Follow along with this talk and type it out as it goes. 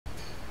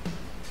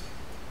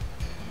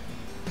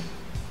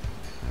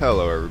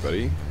Hello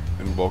everybody,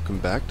 and welcome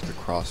back to the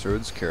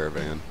Crossroads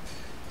Caravan.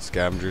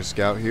 Scavenger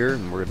Scout here,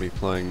 and we're going to be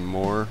playing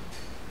more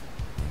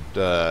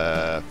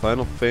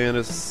Final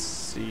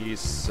Fantasy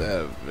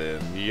 7.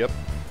 Yep.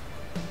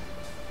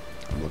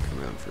 I'm looking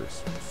around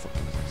first. What the fuck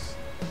is this?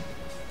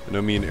 I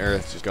know me and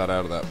Aerith just got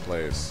out of that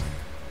place.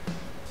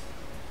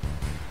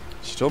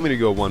 She told me to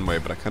go one way,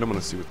 but I kind of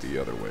want to see what the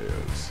other way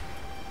is.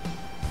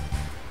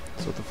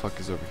 So what the fuck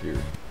is over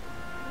here?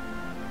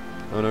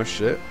 Oh no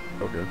shit?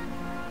 Okay.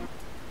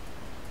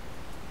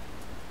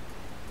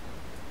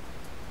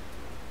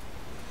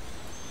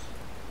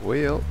 Well,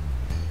 here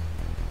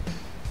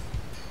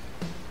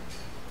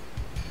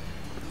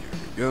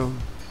we go.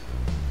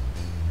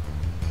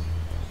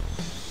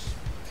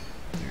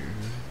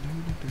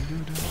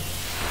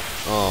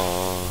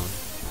 Aww.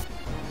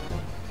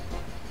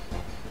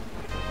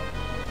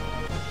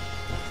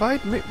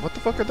 Fight me. What the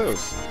fuck are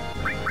those?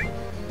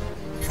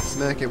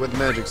 Smack it with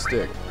magic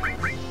stick.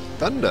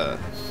 Thunder.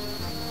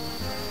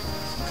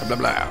 Blah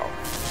blah.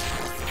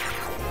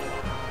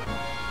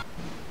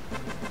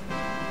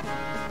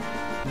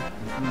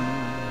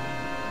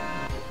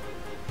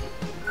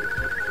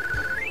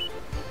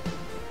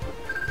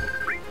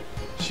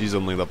 She's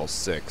only level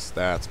 6.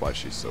 That's why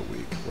she's so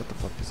weak. What the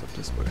fuck is up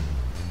this way?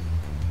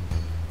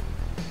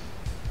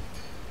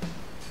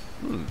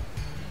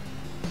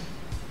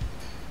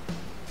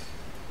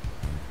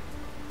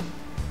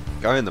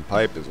 Guy in the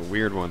pipe is a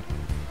weird one.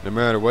 No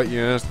matter what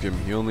you ask him,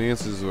 he only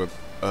answers with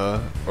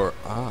or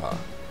ah.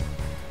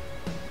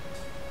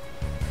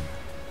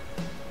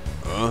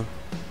 Okay.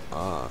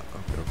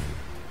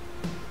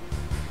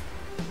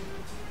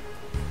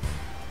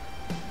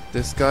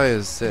 This guy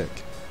is sick.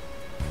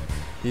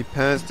 He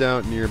passed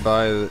out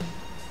nearby,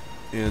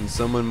 and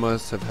someone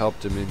must have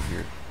helped him in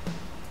here.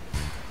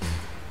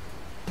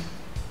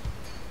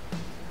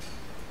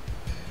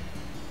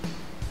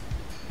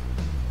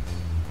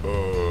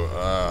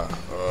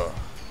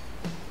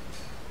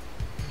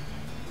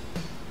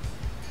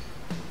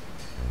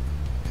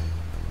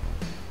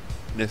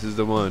 This is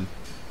the one.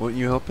 Won't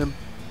you help him?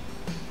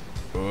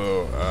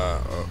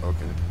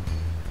 Okay.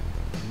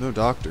 No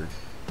doctor.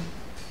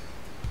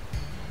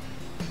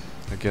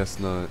 I guess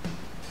not.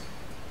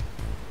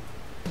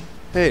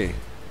 Hey,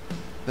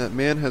 that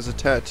man has a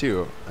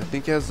tattoo. I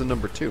think he has the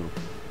number 2.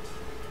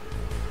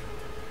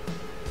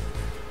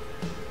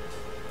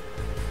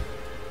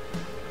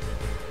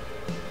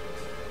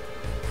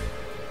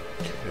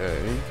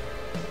 Okay.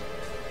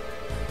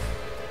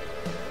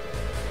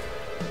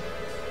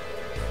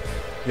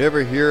 You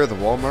ever hear of the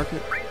wall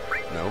market?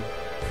 No.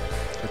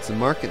 It's a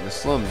market in the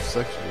slums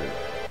section.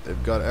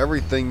 They've got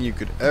everything you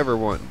could ever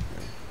want.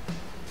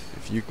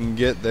 If you can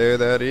get there,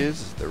 that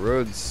is. The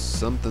road's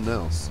something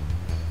else.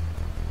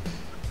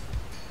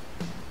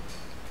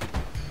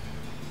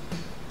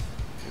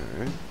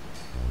 Alright.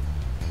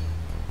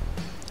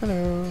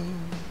 Hello.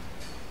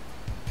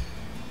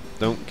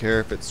 Don't care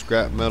if it's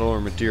scrap metal or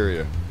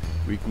materia.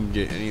 We can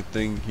get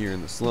anything here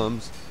in the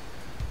slums.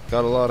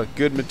 Got a lot of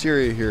good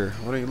materia here.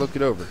 Why don't you look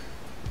it over?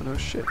 Oh no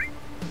shit.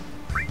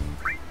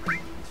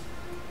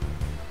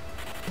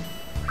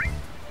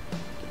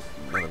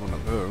 Another one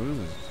of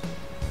those.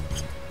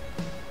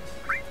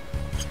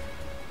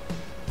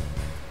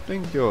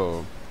 Thank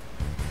you.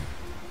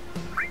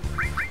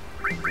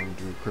 I'm going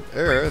to equip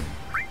Aerith.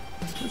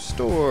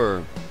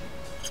 Restore.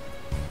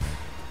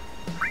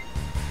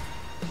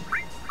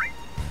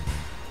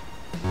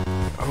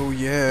 Oh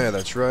yeah,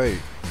 that's right.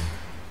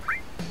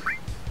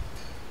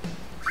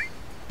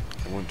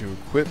 I want to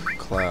equip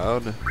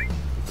Cloud with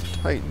a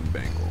Titan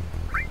Bangle.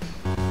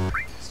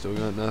 Still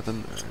got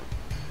nothing? Alright.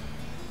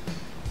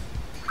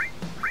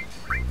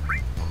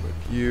 Equip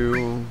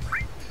you.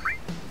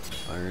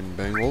 Iron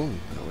Bangle.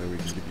 That way we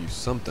can give you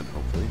something,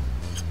 hopefully.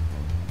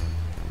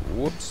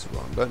 Whoops,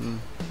 wrong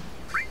button.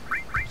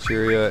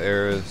 Cheeria,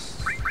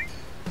 Eris.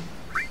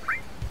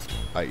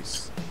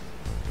 Ice.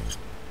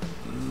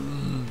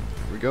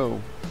 Here we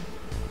go.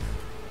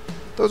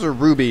 Those are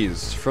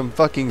rubies from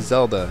fucking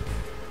Zelda.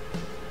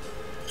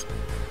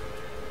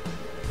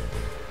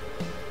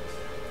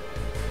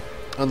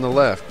 On the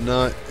left,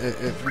 not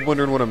if you're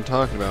wondering what I'm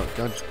talking about.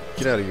 God,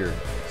 get out of here.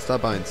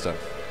 Stop buying stuff.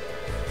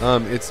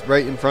 It's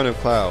right in front of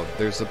Cloud.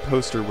 There's a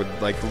poster with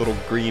like little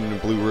green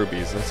and blue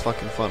rubies. That's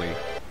fucking funny.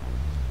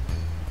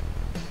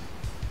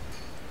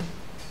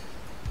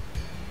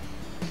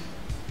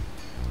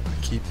 I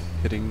keep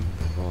hitting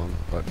the wrong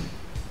button.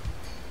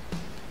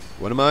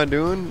 What am I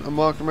doing? I'm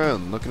walking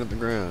around, looking at the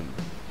ground.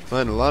 You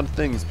find a lot of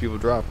things people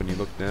drop when you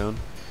look down.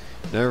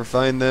 Never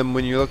find them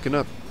when you're looking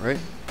up, right?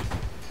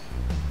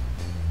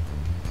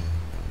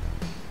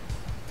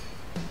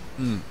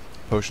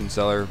 Potion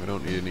cellar. I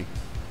don't need any.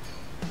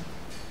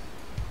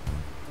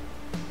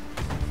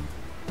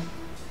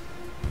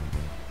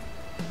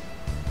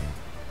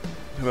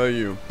 How about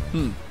you?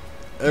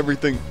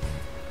 Everything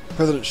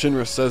President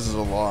Shinra says is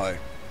a lie.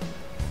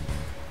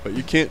 But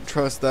you can't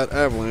trust that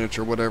avalanche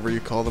or whatever you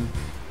call them.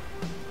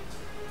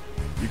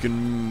 You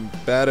can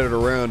bat it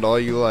around all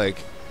you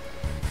like.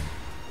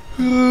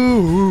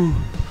 Oh,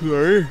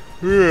 sorry.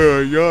 Yeah,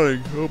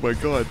 yawning. Oh my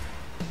god.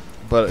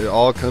 But it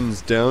all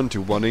comes down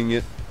to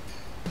wanting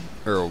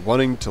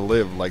to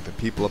live like the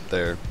people up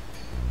there.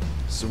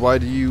 So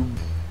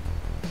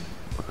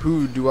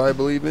who do I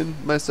believe in?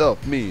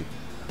 Myself, me.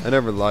 I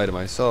never lie to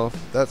myself,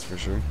 that's for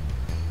sure.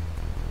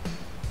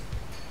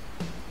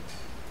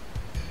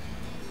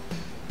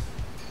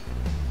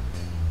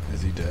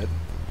 Is he dead?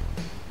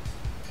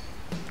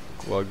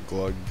 Glug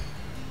glug.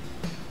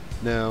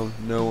 Now,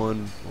 no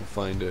one will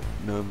find it.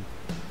 No.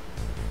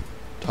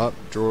 Top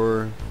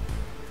drawer.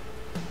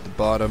 The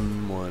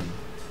bottom one.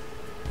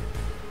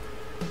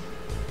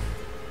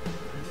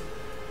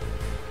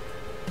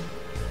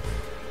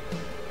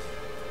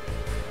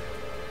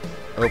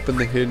 Open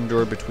the hidden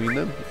door between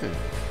them? Okay.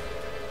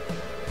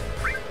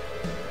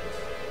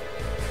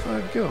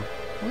 5 go.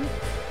 What?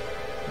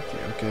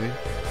 Okay.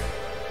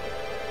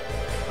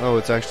 Oh,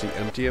 it's actually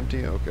empty?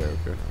 Okay.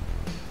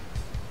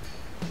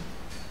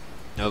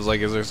 I was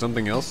like, is there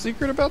something else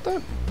secret about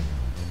that?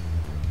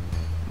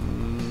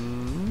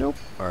 Nope.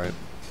 Alright.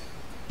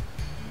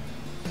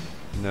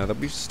 Now that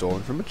we've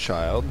stolen from a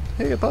child.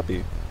 Hey, a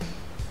puppy.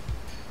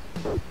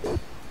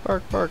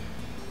 Bark, bark.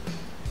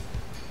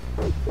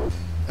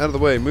 Out of the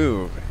way,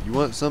 move. You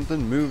want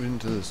something? Move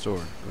into the store.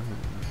 Go ahead.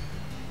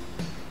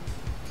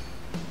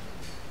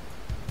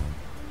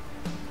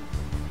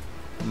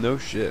 No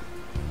shit.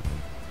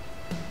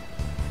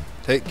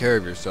 Take care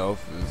of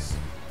yourself is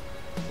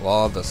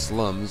law of the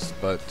slums,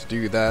 but to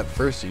do that,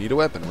 first you need a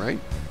weapon, right?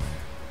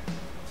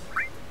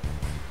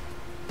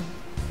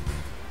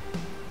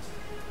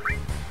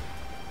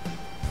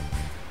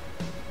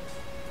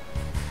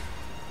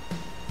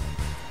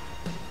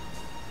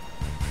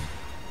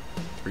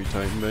 Three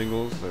Titan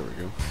Bangles, there we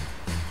go.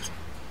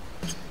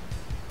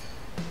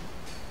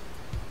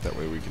 That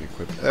way we can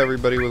equip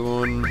everybody with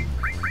one.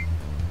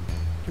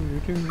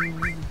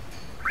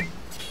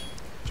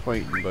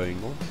 Titan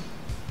Bangle.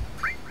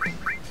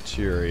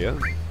 Materia.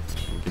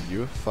 We'll give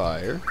you a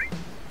fire.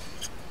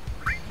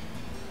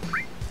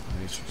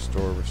 Nice,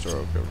 restore.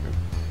 Okay.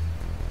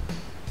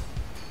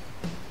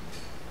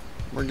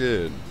 We're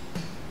good.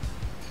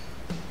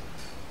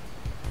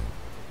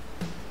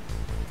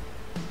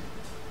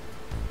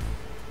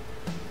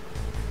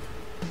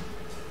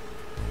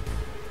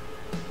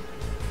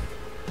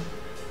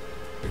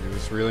 Is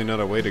this really not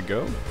a way to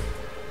go?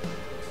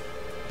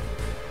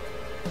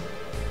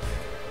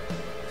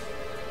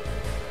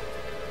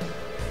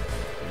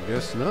 I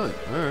guess not.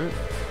 Alright.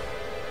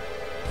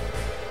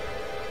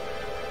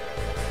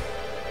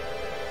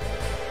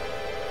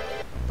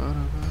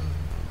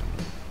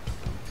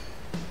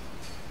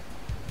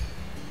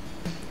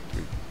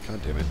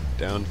 God damn it.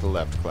 Down to the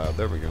left, Cloud.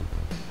 There we go.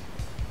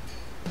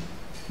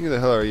 Who the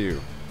hell are you?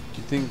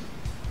 Who do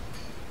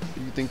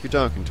you think you're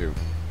talking to?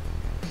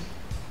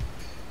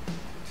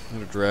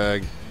 Not a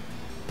drag.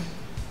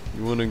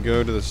 You want to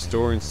go to the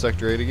store in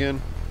Sector 8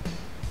 again?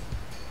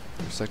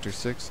 Or Sector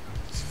 6? Oh,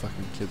 these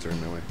fucking kids are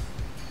in my way.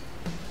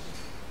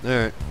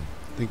 Alright.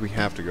 I think we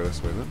have to go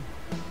this way then.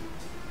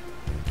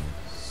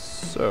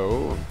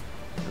 So,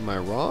 am I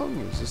wrong?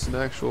 Is this an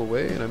actual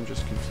way and I'm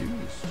just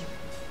confused?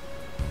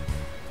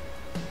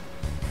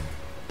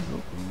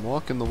 Nope, I'm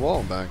walking the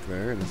wall back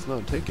there and it's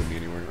not taking me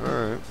anywhere.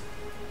 Alright.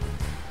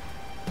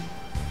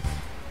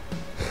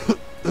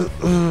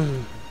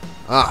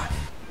 Ah!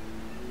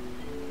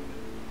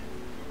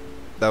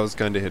 That was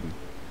kinda hidden.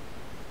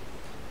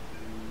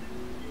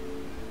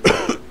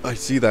 I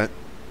see that.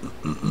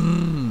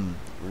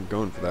 We're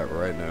going for that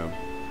right now.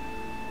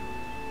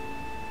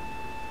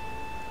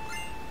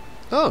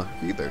 Oh,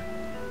 either.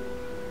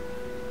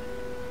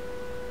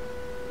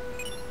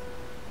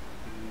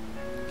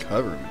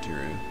 Cover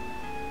material.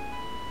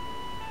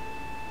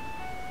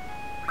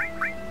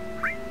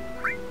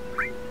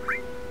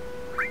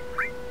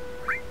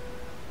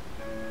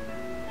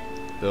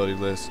 Ability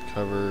list,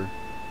 cover,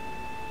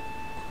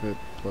 equip,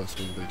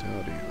 +1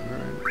 vitality.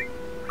 Alright.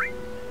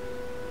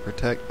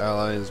 Protect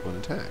allies when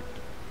attacked.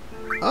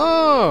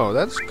 Oh,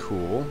 that's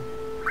cool.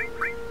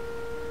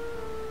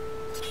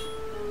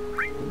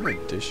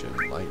 Addition,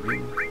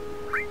 lightning.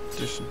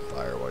 Addition,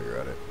 fire while you're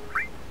at it.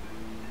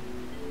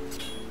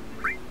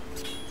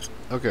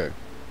 Okay.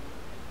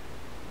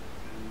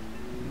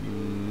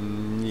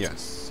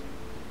 Yes.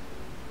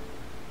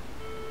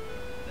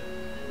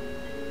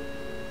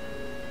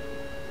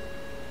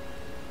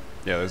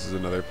 Yeah, this is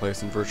another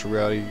place in virtual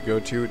reality you go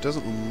to. It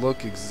doesn't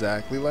look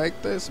exactly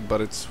like this, but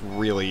it's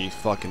really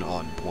fucking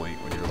on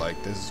point when you're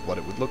like, this is what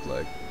it would look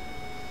like.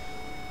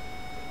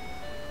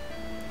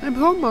 I'm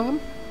home,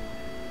 Mom.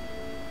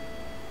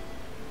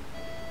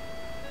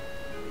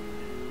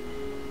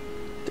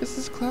 This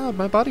is Cloud,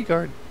 my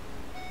bodyguard.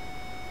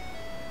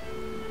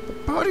 The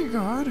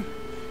bodyguard?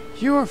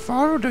 You are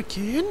followed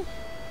again?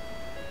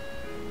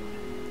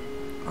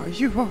 Are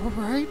you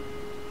alright?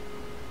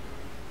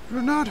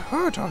 You're not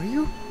hurt, are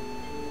you?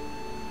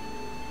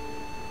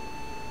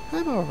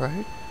 I'm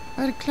alright.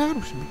 I had Cloud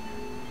with me.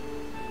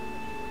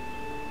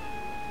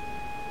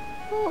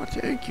 Oh,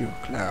 thank you,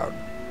 Cloud.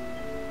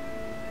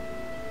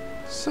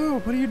 So,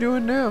 what are you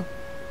doing now?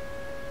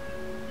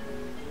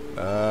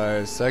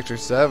 Is Sector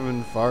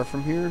 7 far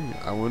from here?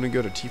 I want to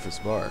go to Tifa's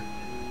bar.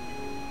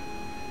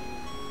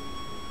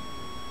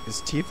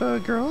 Is Tifa a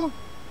girl?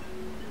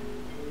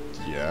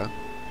 Yeah.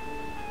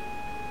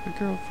 A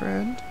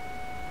girlfriend?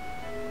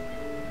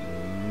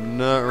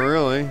 Not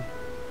really.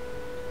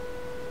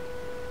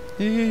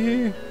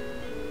 Hey.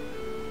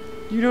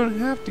 You don't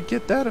have to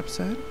get that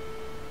upset.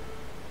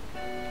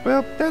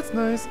 Well, that's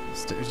nice.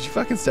 Did you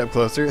fucking step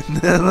closer?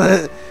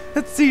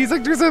 Let's see,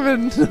 Sector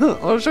 7.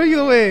 I'll show you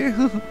the way.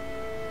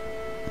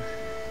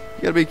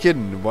 You gotta be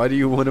kidding. Why do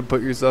you want to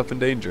put yourself in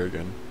danger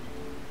again?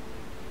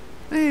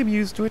 I am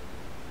used to it.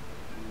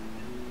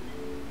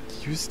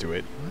 Used to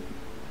it? What?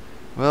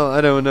 Well,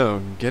 I don't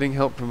know. Getting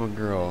help from a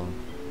girl.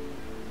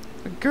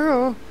 A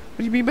girl? What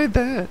do you mean by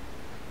that?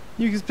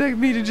 You expect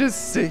me to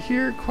just sit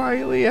here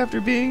quietly after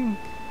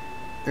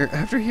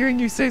hearing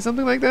you say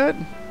something like that?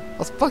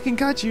 I'll fucking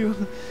cut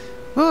you.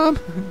 Mom,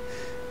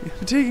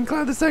 I'm taking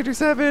Cloud to Sector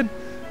 7.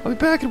 I'll be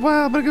back in a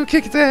while. I'm gonna go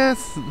kick its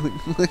ass.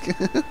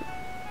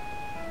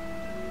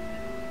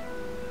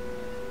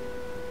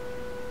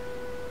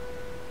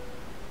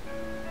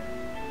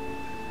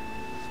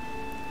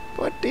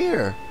 But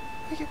dear,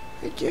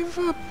 I give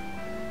up.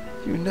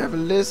 You never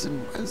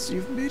listen once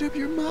you've made up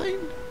your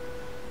mind.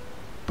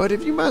 But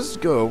if you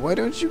must go, why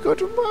don't you go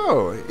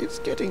tomorrow? It's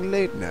getting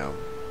late now.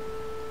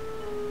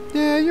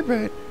 Yeah, you're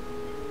right.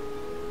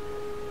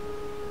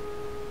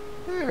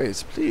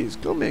 Aries, please,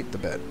 go make the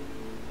bed.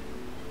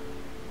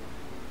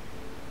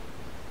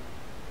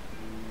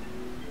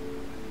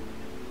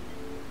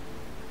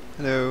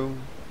 Hello.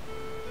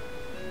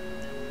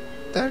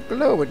 That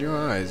glow in your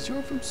eyes,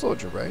 you're from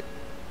Soldier, right?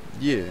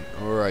 Yeah,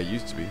 or I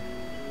used to be.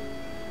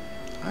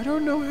 I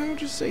don't know how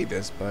to say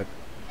this, but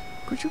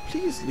could you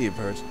please leave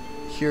her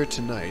here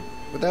tonight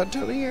without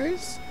telling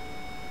Aries?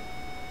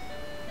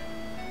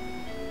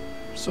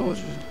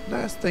 Soldier,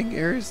 last thing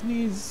Aries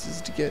needs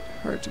is to get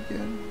hurt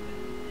again.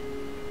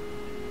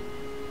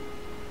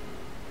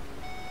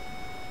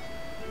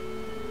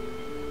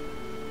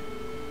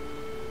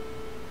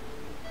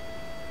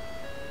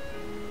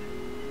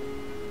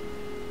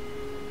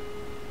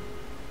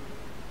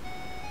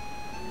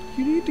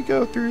 You need to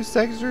go through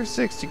Sector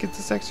 6 to get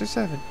to Sector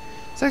 7.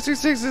 Sector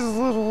 6 is a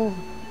little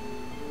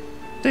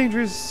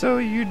dangerous, so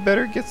you'd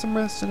better get some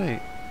rest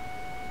tonight.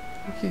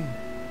 Okay.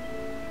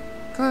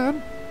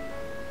 Cloud?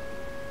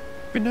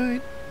 Good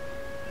night.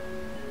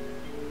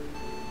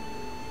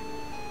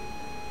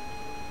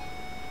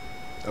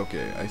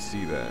 Okay, I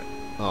see that.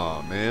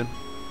 Aw, man.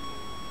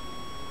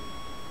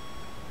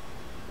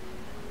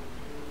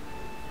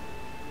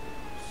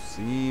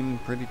 Seem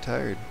pretty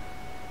tired.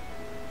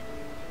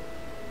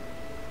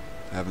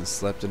 I haven't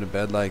slept in a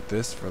bed like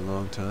this for a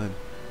long time.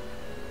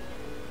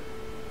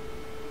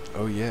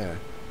 Oh yeah.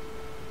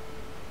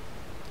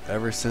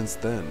 Ever since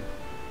then.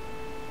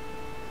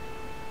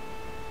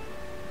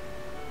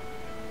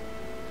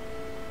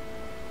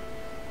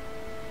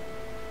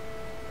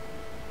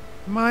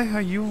 My, how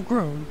you've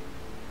grown.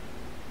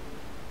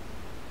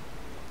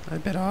 I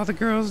bet all the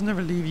girls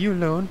never leave you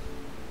alone.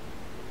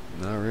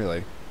 Not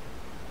really.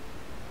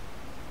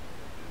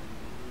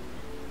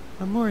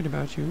 I'm worried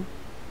about you.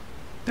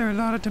 There are a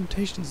lot of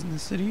temptations in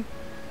this city.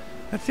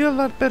 I'd feel a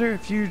lot better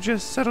if you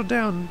just settled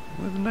down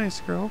with a nice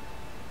girl.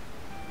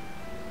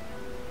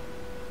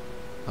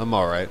 I'm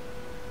alright.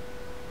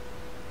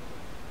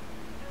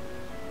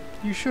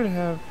 You should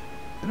have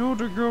an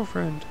older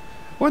girlfriend.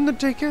 One that'd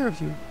take care of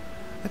you.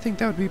 I think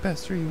that would be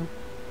best for you.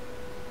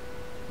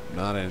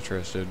 Not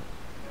interested.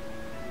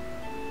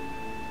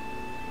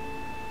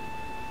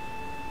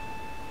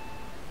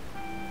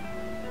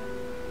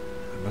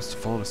 I must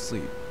have fallen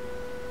asleep.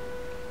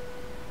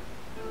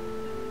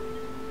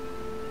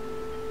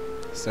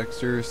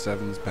 Sector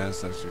 7's past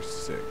Sector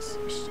 6.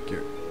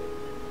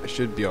 I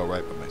should be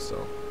alright by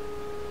myself.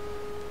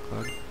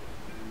 Cloud,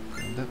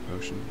 grab that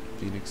potion.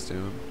 Phoenix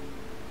Stone.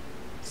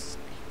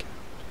 Speak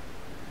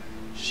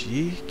out.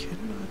 She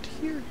cannot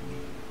hear me.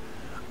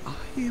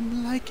 I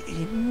am like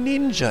a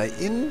ninja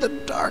in the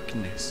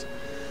darkness,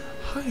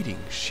 hiding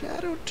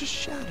shadow to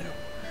shadow,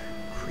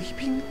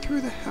 creeping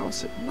through the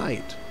house at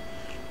night,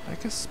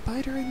 like a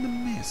spider in the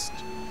mist.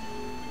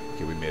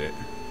 Okay, we made it.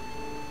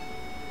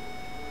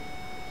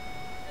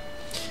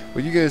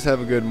 Well, you guys have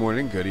a good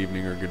morning, good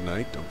evening, or good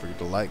night. Don't forget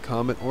to like,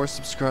 comment, or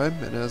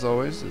subscribe. And as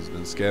always, this has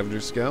been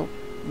Scavenger Scout,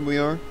 and we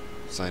are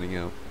signing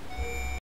out.